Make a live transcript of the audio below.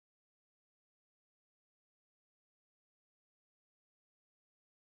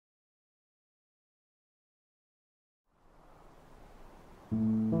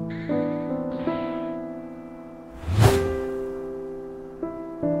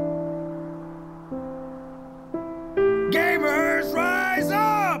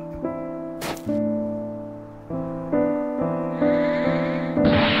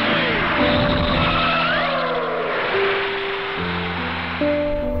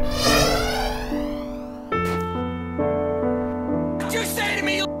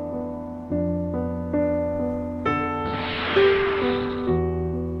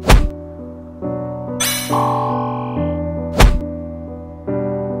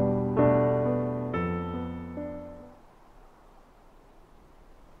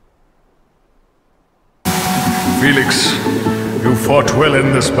6. You fought well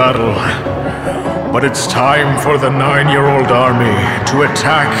in this battle, but it's time for the 9-year-old army to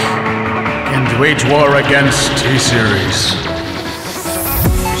attack and wage war against T-Series.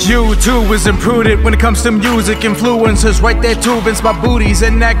 U2 is imprudent when it comes to music. Influencers write their tubins by booties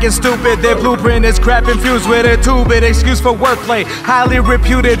and acting stupid. Their blueprint is crap infused with a two-bit excuse for wordplay. Highly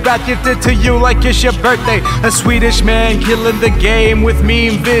reputed, rap gifted to you like it's your birthday. A Swedish man killing the game with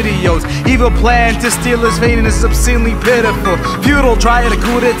meme videos. Evil plan to steal his fame is obscenely pitiful. Feudal trying to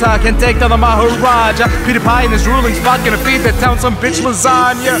coup d'etat can take down the Maharaja. PewDiePie and his ruling spot gonna feed the town some bitch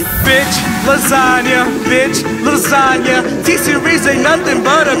lasagna. Bitch lasagna, bitch lasagna. T-Series ain't nothing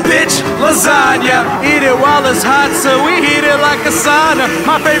but a bitch lasagna. Eat it while it's hot, so we heat it like a sauna.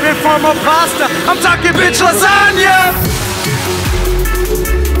 My favorite form of pasta, I'm talking bitch lasagna.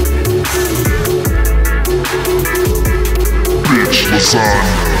 Bitch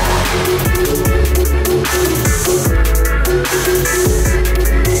lasagna.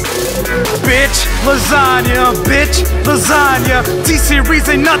 Bitch lasagna, bitch lasagna. T-Series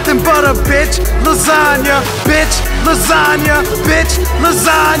ain't nothing but a bitch lasagna. Bitch lasagna, bitch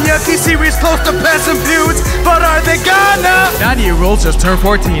lasagna. T-Series close to passing feuds, but are they gonna? 9-year-olds just turned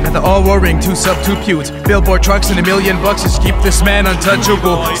 14 and they're all wearing 2 sub-2 pewds. Billboard trucks and $1 million just keep this man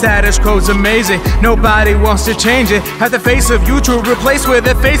untouchable. Status quo's amazing, nobody wants to change it. Have the face of YouTube replaced with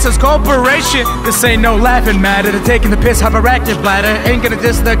the face of corporation. This ain't no laughing matter, they're taking the piss, hyperactive bladder. Ain't gonna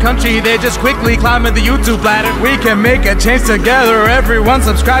diss the country, they're just quickly climbing the YouTube ladder. We can make a change together, everyone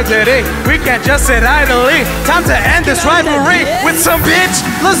subscribe today. We can't just sit idly, time to end this rivalry with some bitch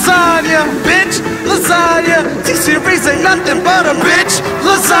lasagna, bitch lasagna. T-Series ain't nothing but a bitch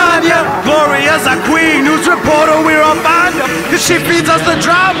lasagna. Gloria's our queen, news reporter, we're on fire, cause she feeds us the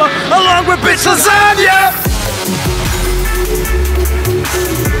drama along with bitch lasagna.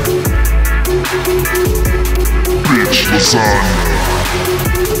 Bitch lasagna.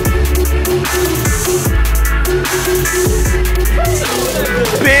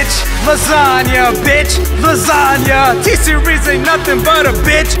 Bitch lasagna, bitch lasagna. T-Series ain't nothing but a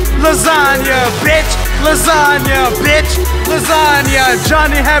bitch lasagna. Bitch lasagna, bitch lasagna.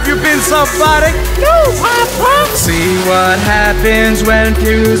 Johnny, have you been psychotic? No, Papa. See what happens when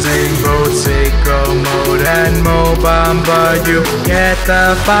fusing both sicko mode and Mobamba. You get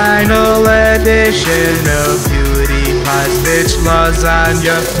the final edition of PewDiePie's bitch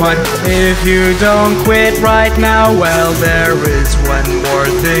lasagna. But if you don't quit right now, well, there is one more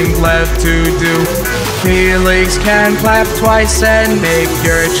thing left to do. Felix can clap twice and make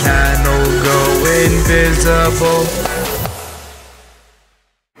your channel go invisible.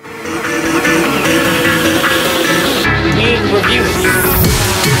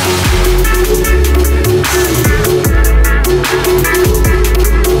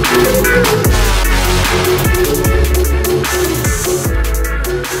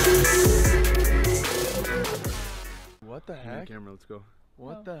 What the heck? Camera, let's go.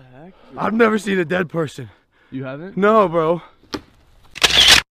 What the heck? I've never seen a dead person. You haven't? No, bro.